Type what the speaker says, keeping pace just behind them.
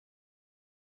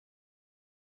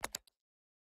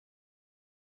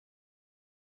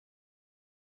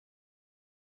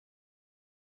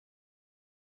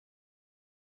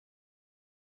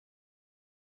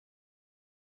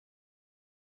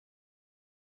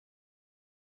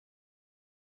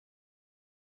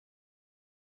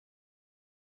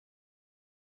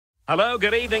Hello,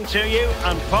 good evening to you,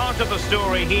 and part of the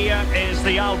story here is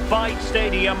the Al Bayt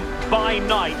Stadium by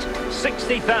night.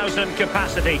 60,000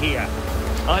 capacity here.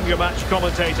 I'm your match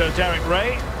commentator, Derek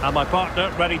Ray, and my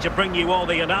partner, ready to bring you all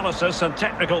the analysis and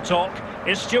technical talk,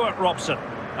 is Stuart Robson.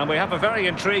 And we have a very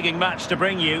intriguing match to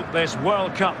bring you, this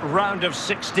World Cup round of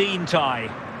 16 tie.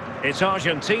 It's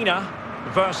Argentina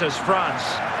versus France.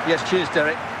 Yes, cheers,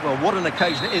 Derek. Well, what an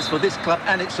occasion it is for this club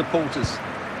and its supporters.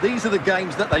 These are the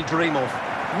games that they dream of.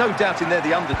 No doubting they're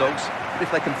the underdogs, but if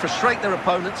they can frustrate their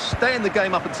opponents, stay in the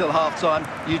game up until half-time,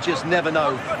 you just never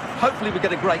know. Hopefully we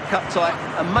get a great cup tie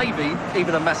and maybe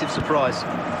even a massive surprise.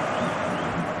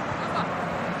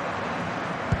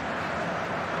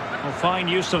 Well, fine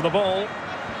use of the ball.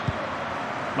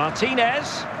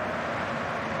 Martinez.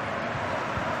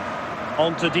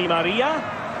 On to Di Maria.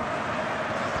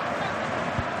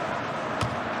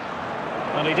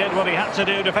 And he did what he had to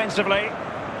do defensively.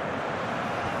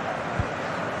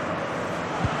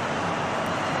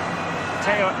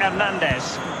 Theo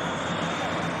Hernandez.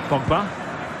 Pogba.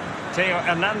 Theo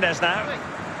Hernandez now.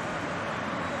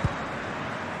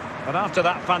 But after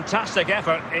that fantastic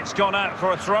effort, it's gone out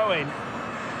for a throw-in.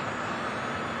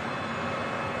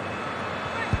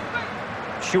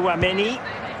 Chouameni.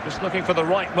 Just looking for the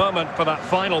right moment for that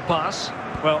final pass.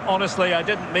 Well, honestly, I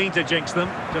didn't mean to jinx them.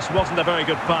 Just wasn't a very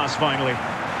good pass, finally.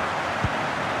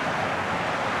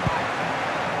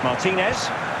 Martinez.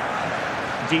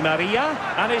 Di Maria,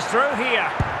 and he's through here.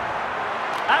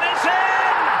 And it's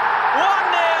in!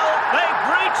 1-0, they've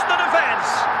breached the defence.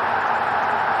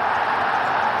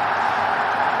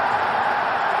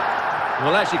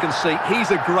 Well, as you can see,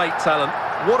 he's a great talent.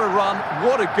 What a run,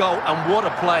 what a goal, and what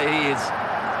a player he is.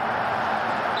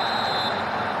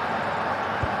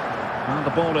 And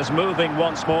the ball is moving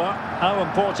once more. How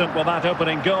important will that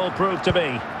opening goal prove to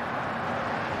be?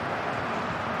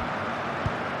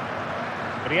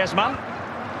 Griezmann.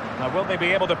 Now, will they be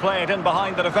able to play it in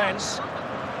behind the defence?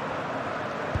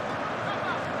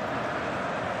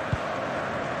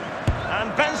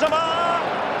 And Benzema!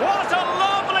 What a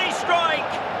lovely strike!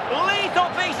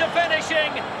 Lethal piece of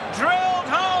finishing, drilled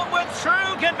home with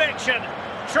true conviction.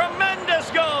 Tremendous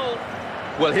goal!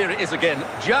 Well, here it is again.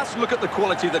 Just look at the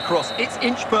quality of the cross. It's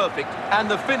inch perfect,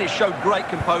 and the finish showed great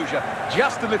composure.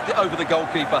 Just to lift it over the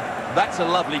goalkeeper. That's a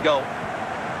lovely goal.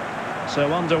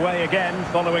 So underway again,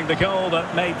 following the goal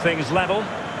that made things level.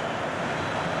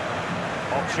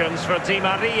 Options for Di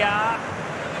Maria.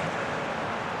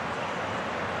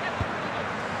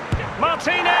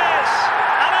 Martinez!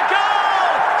 And a goal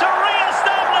to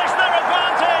re-establish their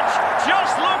advantage!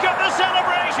 Just look at the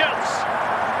celebrations!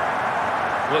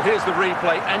 Well, here's the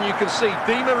replay, and you can see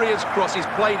Di Maria's cross is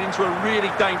played into a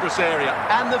really dangerous area,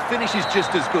 and the finish is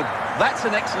just as good. That's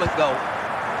an excellent goal.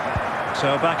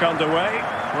 So back underway.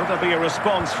 Will there be a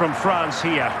response from France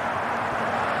here?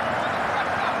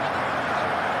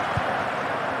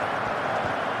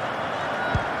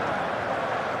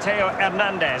 Theo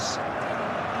Hernandez.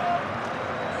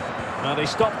 Now they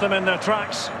stopped them in their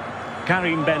tracks.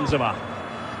 Karim Benzema.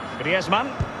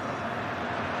 Griezmann.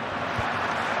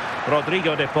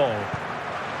 Rodrigo de Paul.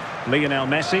 Lionel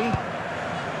Messi.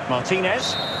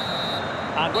 Martinez.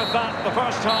 And with that, the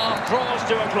first half draws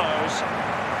to a close.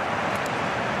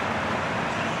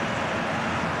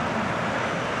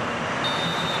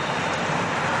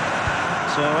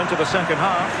 So into the second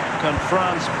half, can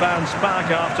France bounce back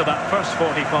after that first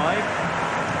 45?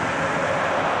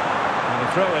 And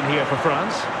a throw in here for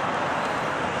France.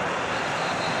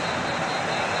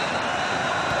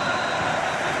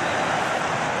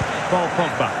 Paul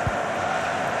Pogba.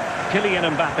 Kylian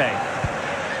Mbappe.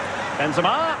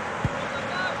 Benzema.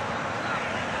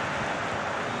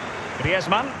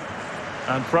 Griezmann.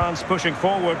 And France pushing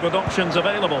forward with options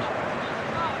available.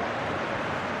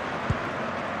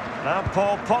 Now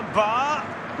Paul Pogba.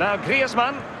 Now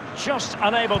Griezmann, just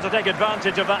unable to take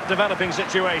advantage of that developing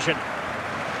situation.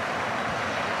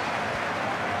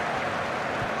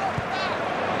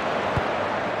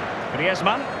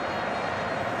 Griezmann.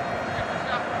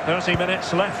 30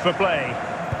 minutes left for play.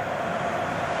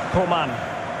 Coman.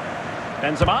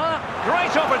 Benzema.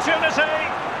 Great opportunity.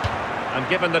 And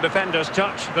given the defender's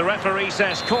touch, the referee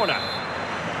says corner.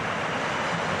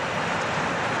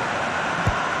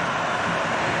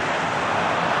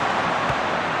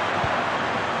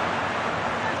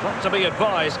 Not to be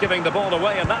advised giving the ball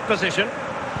away in that position.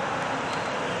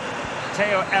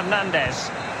 Theo Hernandez.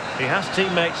 He has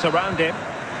teammates around him.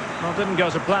 Well, didn't go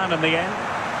to plan in the end.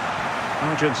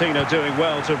 Argentina doing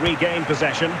well to regain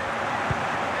possession.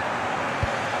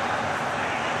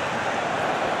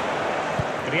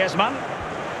 Griezmann.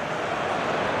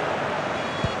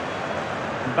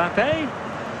 Mbappe.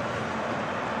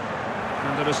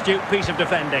 And an astute piece of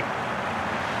defending.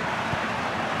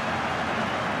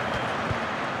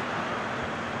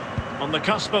 On the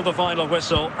cusp of the final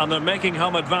whistle, and they're making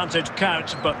home advantage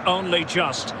count, but only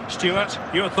just. Stuart,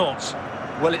 your thoughts?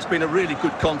 Well, it's been a really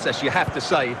good contest, you have to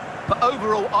say. But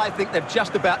overall, I think they've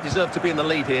just about deserved to be in the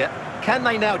lead here. Can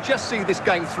they now just see this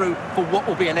game through for what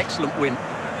will be an excellent win?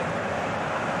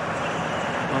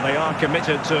 Well, they are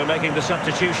committed to making the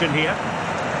substitution here.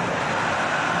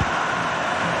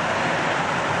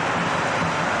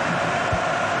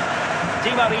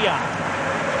 Di Maria.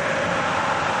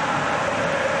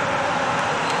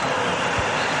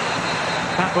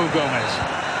 Papu Gomez.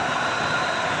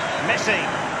 Messi.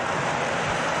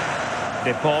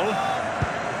 De Paul.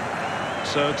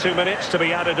 So 2 minutes to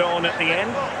be added on at the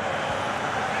end.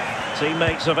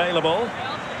 Teammates available.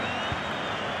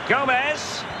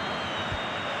 Gomez.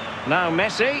 Now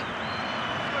Messi.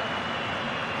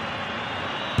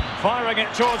 Firing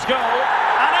it towards goal.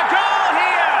 And a goal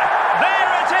here!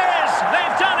 There it is!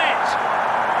 They've done it!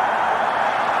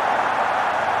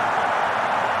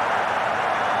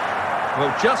 Well,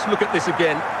 just look at this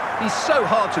again. He's so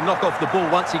hard to knock off the ball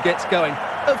once he gets going.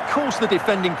 Of course the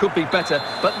defending could be better,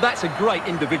 but that's a great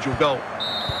individual goal.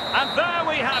 And there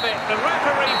we have it. The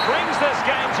referee brings this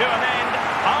game to an end.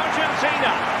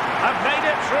 Argentina have made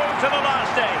it through to the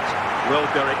last 8. Well,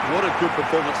 Derek, what a good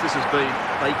performance this has been.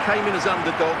 They came in as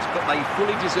underdogs, but they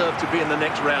fully deserve to be in the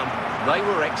next round. They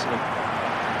were excellent.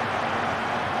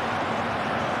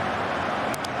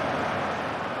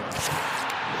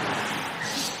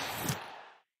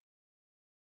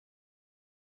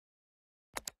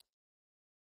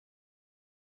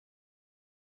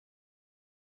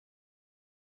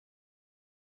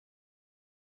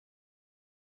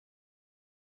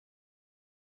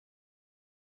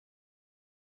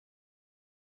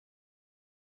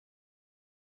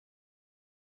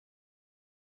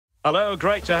 Hello,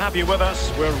 great to have you with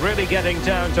us. We're really getting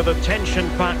down to the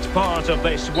tension-packed part of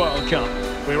this World Cup.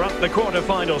 We're at the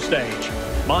quarter-final stage.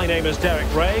 My name is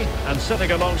Derek Ray, and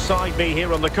sitting alongside me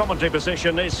here on the commentary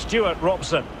position is Stuart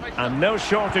Robson. And no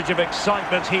shortage of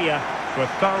excitement here. We're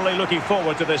thoroughly looking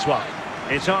forward to this one.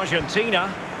 It's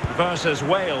Argentina versus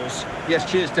Wales. Yes,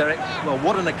 cheers, Derek. Well,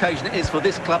 what an occasion it is for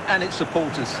this club and its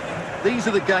supporters. These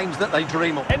are the games that they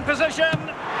dream of. In position,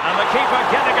 and the keeper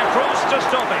getting across to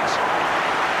stop it.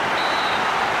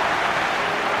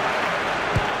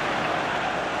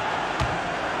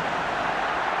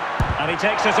 And he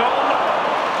takes it on.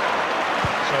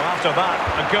 So after that,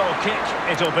 a goal kick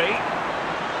it'll be.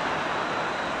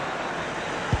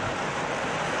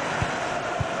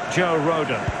 Joe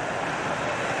Rodon.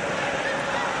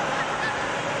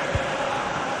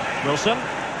 Wilson.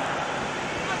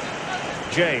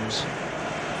 James.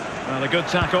 And a good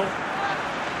tackle.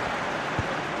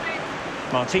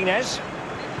 Martinez.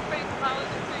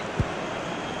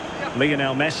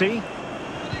 Lionel Messi.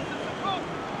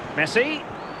 Messi.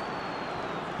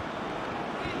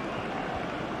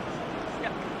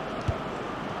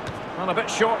 Well, a bit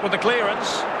short with the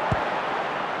clearance.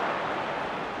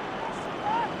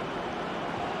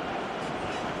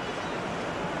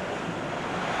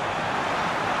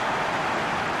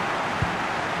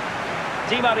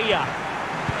 Di Maria.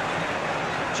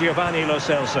 Giovanni Lo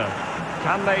Celso.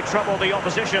 Can they trouble the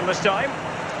opposition this time?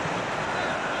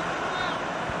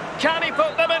 Can he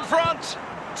put them in front?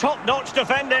 Top-notch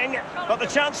defending, but the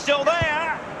chance still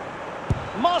there.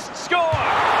 Must score.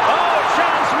 Oh,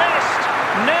 chance missed.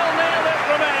 0-0 it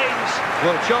remains.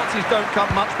 Well, chances don't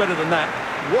come much better than that.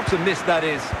 What a miss that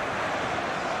is.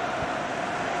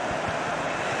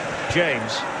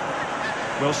 James.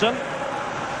 Wilson.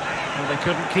 Well, they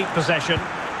couldn't keep possession.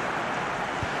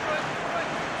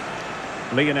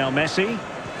 Lionel Messi.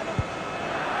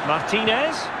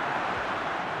 Martinez.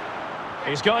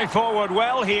 He's going forward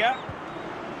well here.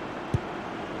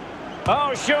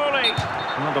 Oh, surely.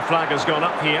 Well, the flag has gone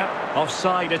up here.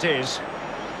 Offside it is.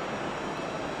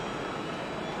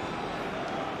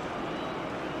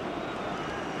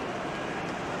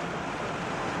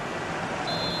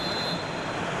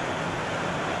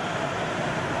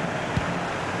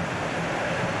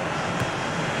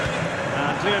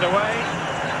 And cleared away.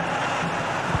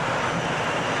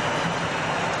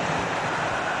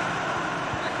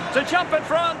 To jump in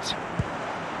front.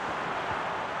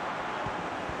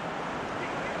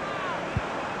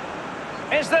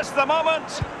 Is this the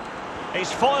moment?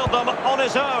 He's foiled them on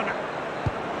his own.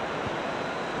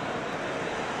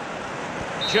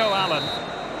 Joe Allen.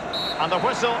 And the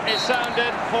whistle is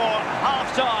sounded for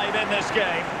half-time in this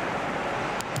game.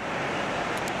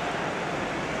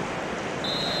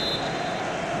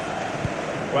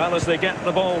 Well, as they get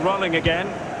the ball rolling again.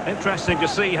 Interesting to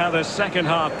see how the second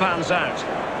half pans out.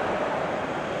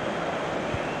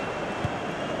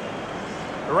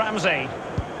 Ramsey.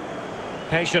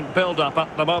 Patient build-up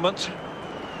at the moment.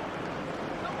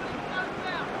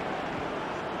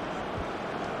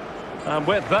 And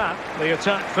with that, the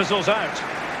attack fizzles out.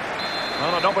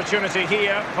 Well, an opportunity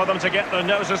here for them to get their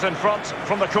noses in front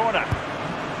from the corner.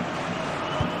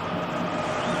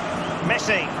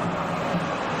 Messi.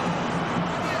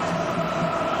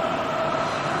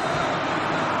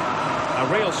 A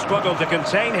real struggle to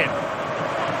contain him.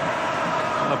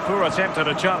 A poor attempt at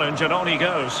a challenge, and on he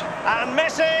goes. And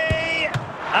Messi!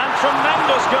 And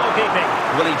tremendous goalkeeping.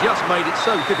 Well, he just made it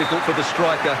so difficult for the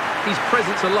striker. His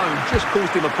presence alone just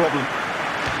caused him a problem.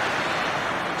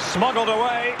 Smuggled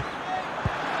away.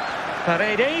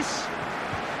 Paredes.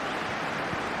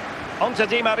 On to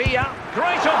Di Maria.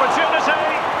 Great opportunity.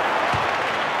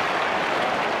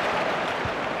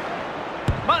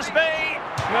 Must be.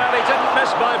 Well, he didn't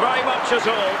miss by very much at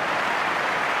all.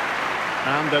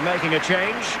 And they're making a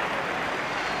change.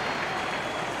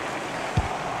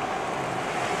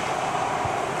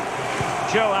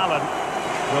 Joe Allen.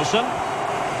 Wilson.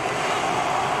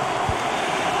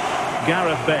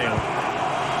 Gareth Bale.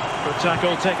 The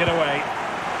tackle taken away.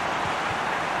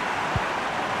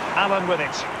 Allen with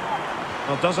it.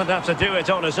 Well, doesn't have to do it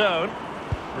on his own.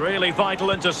 Really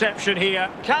vital interception here.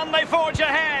 Can they forge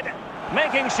ahead?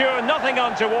 Making sure nothing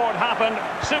untoward happened.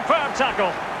 Superb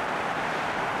tackle.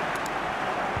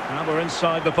 Now we're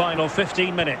inside the final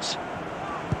 15 minutes.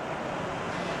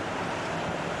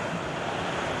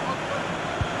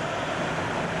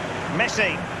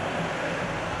 Messi.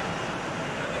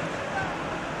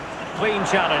 Clean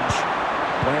challenge.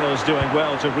 Wales doing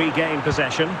well to regain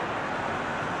possession.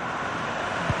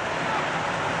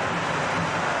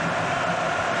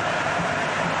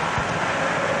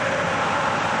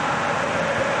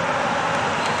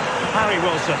 Harry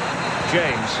Wilson.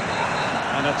 James.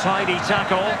 And a tidy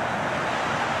tackle.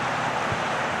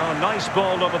 Oh, nice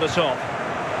ball over the top.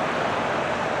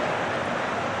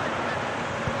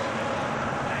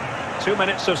 Two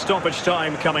minutes of stoppage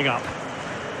time coming up.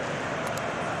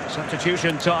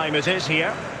 Substitution time it is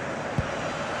here.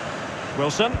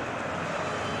 Wilson.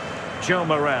 Joe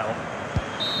Morel.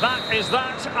 That is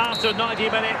that after 90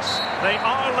 minutes. They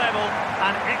are level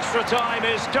and extra time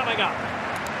is coming up.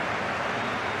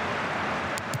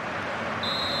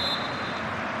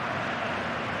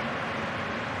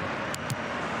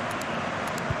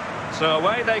 So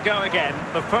away they go again,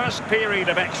 the first period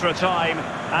of extra time,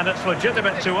 and it's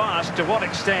legitimate to ask to what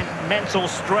extent mental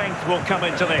strength will come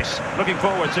into this. Looking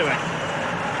forward to it.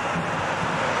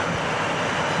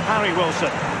 Harry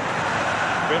Wilson.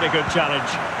 Really good challenge.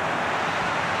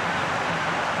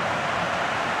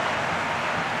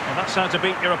 Well, that's how to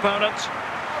beat your opponent.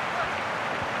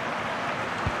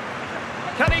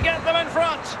 Can he get them in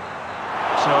front?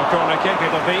 So a corner kick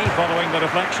it'll be following the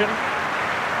deflection.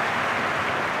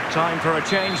 Time for a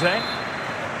change then.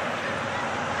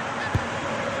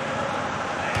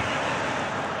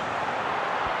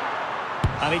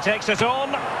 And he takes it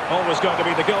on. Always going to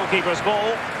be the goalkeeper's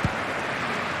ball.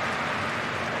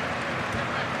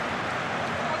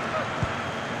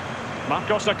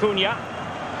 Marcos Acuna.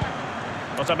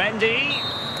 Otamendi.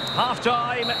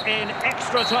 Half-time in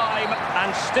extra time,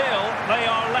 and still they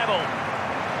are level.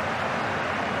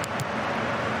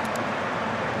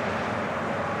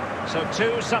 So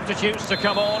two substitutes to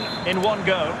come on in one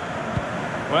go.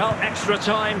 Well, extra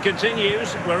time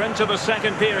continues. We're into the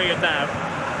second period now.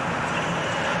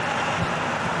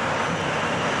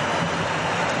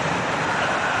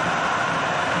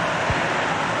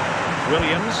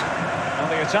 Williams. Well,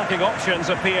 the attacking options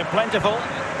appear plentiful.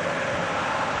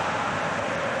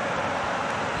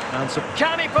 And so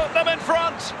can he put them in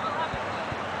front?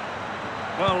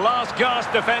 Well, last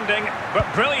gasp defending, but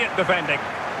brilliant defending.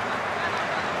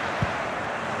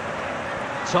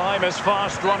 Time is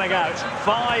fast running out.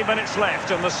 5 minutes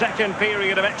left in the second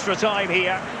period of extra time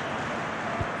here.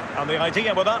 And the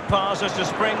idea with that pass is to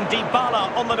spring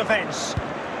Dybala on the defence.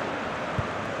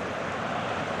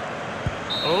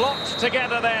 Locked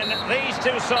together then, these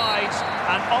two sides.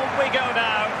 And on we go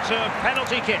now to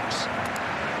penalty kicks.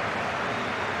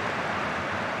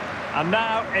 And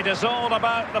now it is all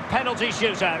about the penalty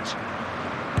shootout.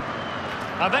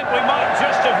 I think we might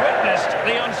just have witnessed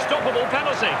the unstoppable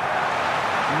penalty.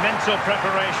 Mental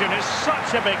preparation is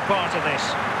such a big part of this.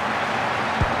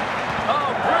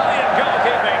 Oh, brilliant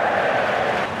goalkeeping.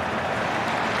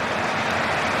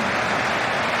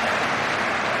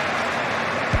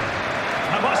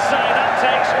 I must say, that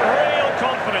takes real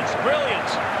confidence. Brilliant.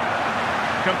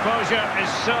 Composure is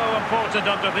so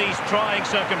important under these trying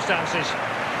circumstances.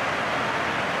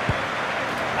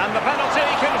 And the penalty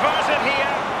converted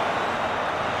here.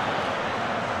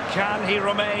 Can he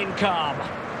remain calm?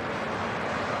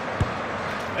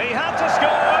 He had to score,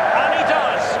 and he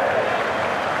does.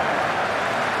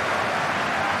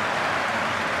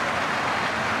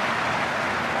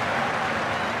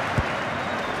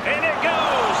 In it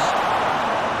goes.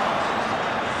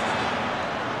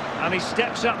 And he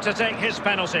steps up to take his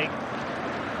penalty.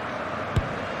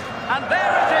 And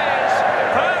there it is,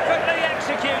 perfectly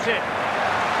executed.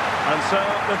 And so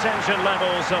the tension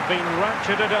levels have been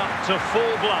ratcheted up to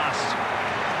full blast.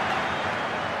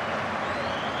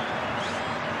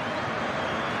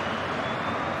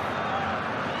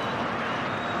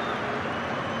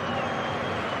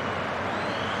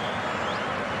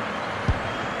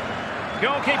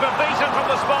 Goalkeeper beaten from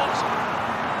the spot.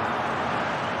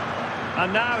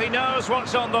 And now he knows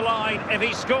what's on the line. If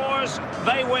he scores,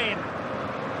 they win.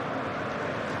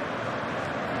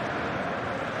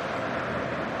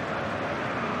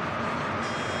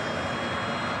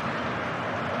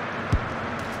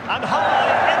 And high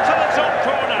into the top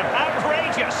corner.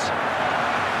 Outrageous.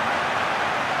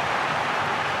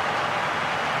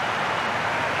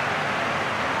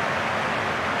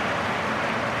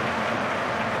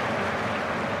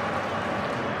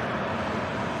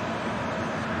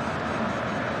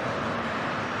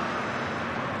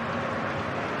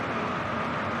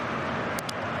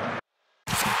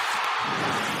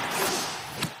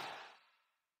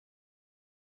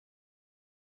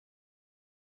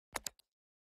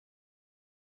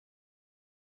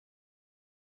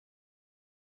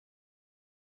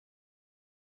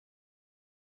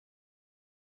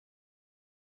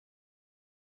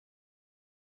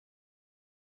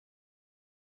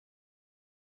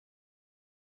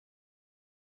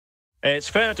 It's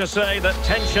fair to say that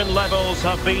tension levels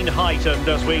have been heightened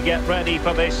as we get ready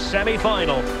for this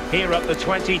semi-final here at the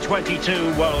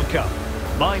 2022 World Cup.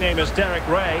 My name is Derek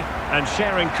Ray, and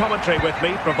sharing commentary with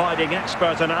me, providing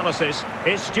expert analysis,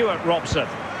 is Stuart Robson.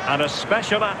 And a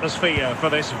special atmosphere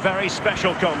for this very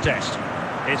special contest.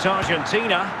 It's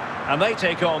Argentina, and they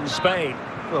take on Spain.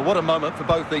 Well, what a moment for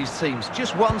both these teams.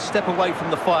 Just one step away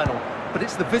from the final. But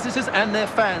it's the visitors and their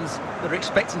fans that are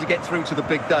expecting to get through to the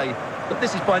big day. But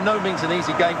this is by no means an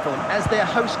easy game for them, as their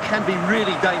hosts can be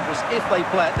really dangerous if they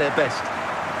play at their best.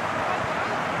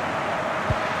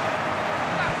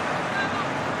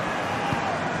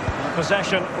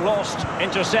 Possession lost,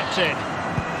 intercepted.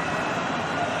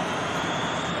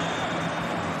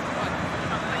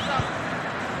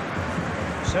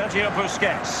 Sergio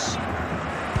Busquets.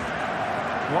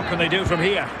 What can they do from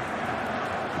here?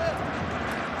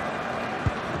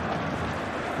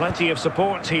 Plenty of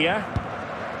support here.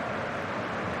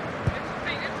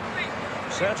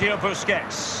 Sergio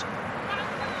Busquets.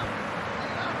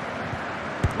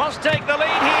 Must take the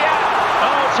lead here.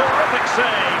 Oh, terrific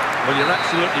save. Well, you're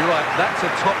absolutely right. That's a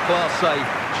top-class save.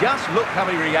 Just look how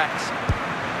he reacts.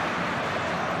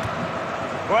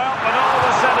 Well, when all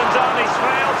was said and done, he's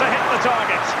failed to hit the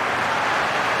target.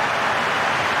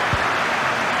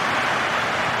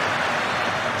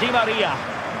 Di Maria.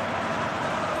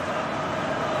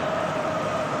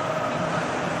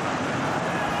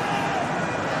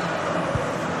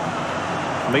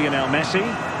 Lionel Messi.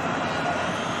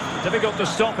 Difficult to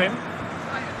stop him.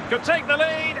 Could take the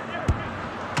lead.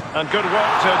 And good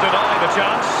work to deny the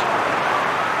chance.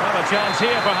 Well, a chance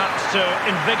here perhaps to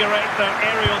invigorate their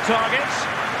aerial targets.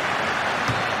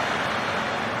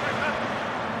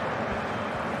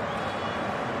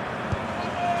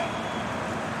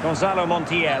 Gonzalo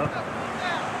Montiel.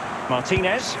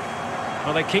 Martinez.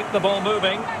 Well, they keep the ball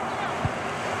moving.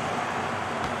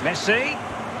 Messi.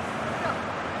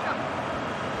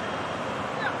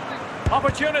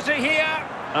 Opportunity here,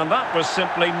 and that was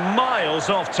simply miles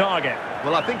off target.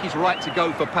 Well, I think he's right to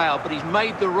go for power, but he's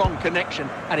made the wrong connection,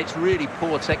 and it's really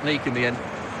poor technique in the end.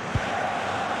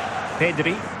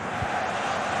 Pedri.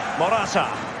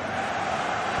 Morata.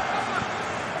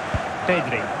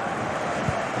 Pedri.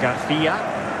 Garcia.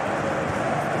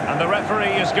 And the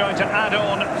referee is going to add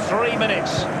on 3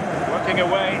 minutes. Working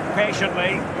away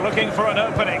patiently, looking for an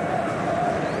opening.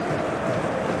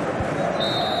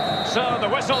 So the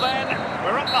whistle then,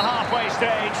 we're at the halfway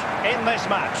stage in this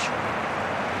match.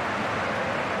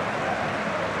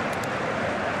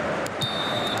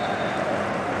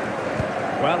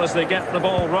 Well, as they get the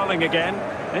ball rolling again,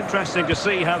 interesting to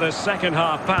see how the second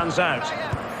half pans out.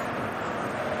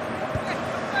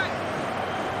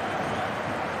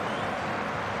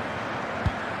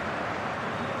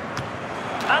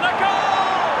 And a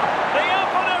goal! The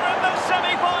opener in the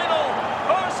semi-final!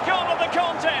 First goal of the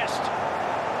contest!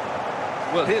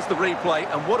 Well, here's the replay,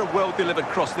 and what a well-delivered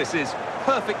cross this is.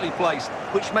 Perfectly placed,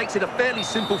 which makes it a fairly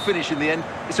simple finish in the end.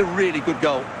 It's a really good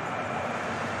goal.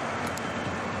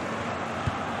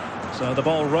 So the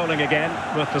ball rolling again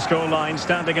with the scoreline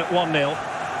standing at 1-0.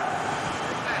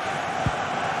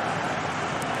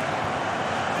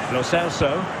 Lo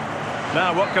Celso.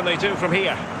 Now what can they do from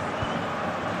here?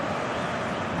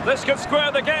 This could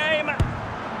square the game.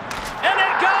 In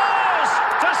it goes!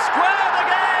 To square the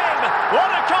game! What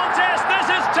a contest this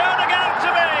is turning out to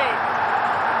be!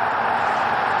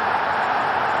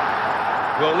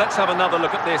 Well, let's have another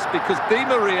look at this, because Di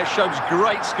Maria shows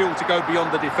great skill to go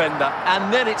beyond the defender.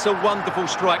 And then it's a wonderful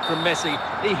strike from Messi.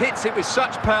 He hits it with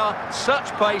such power,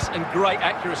 such pace and great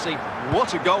accuracy.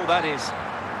 What a goal that is.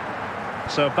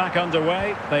 So back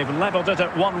underway. They've levelled it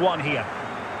at 1-1 here.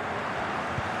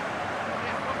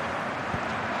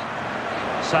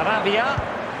 Sarabia.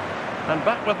 And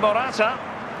back with Morata.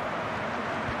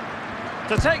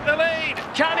 To take the lead.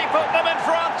 Can he put them in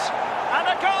front? And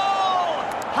a goal!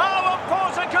 How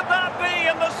important could that be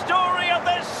in the story of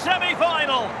this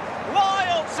semi-final?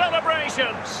 Wild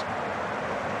celebrations!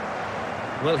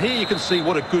 Well, here you can see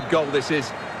what a good goal this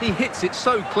is. He hits it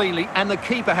so cleanly and the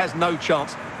keeper has no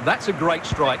chance. That's a great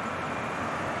strike.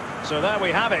 So there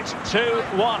we have it,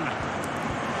 2-1.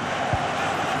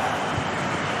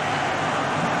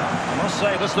 I must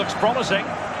say this looks promising.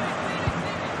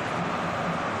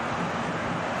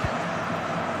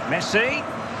 Messi.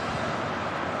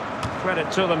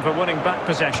 Credit to them for winning back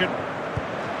possession.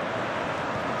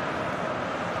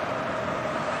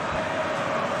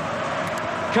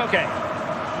 Koke.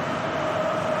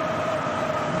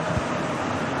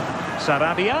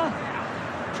 Sarabia.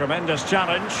 Tremendous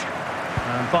challenge.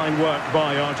 And fine work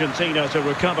by Argentina to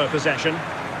recover possession.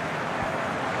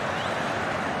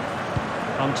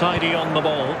 Untidy on the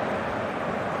ball.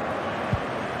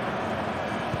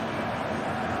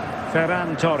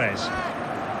 Ferran Torres.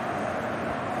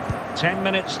 10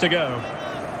 minutes to go.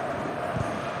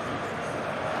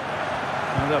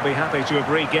 And they'll be happy to have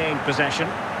regained possession.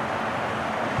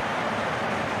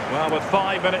 Well, with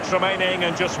 5 minutes remaining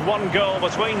and just one goal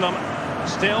between them,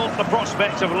 still the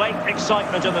prospect of late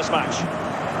excitement in this match.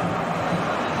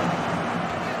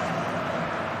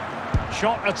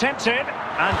 Shot attempted,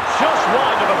 and just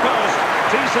wide of the post.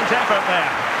 Decent effort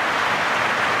there.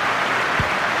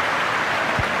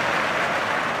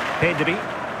 Pedri.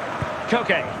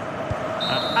 Koke.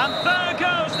 And there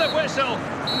goes the whistle.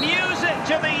 Music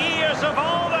to the ears of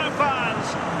all their fans.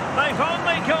 They've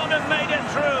only gone and made it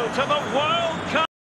through to the World Cup.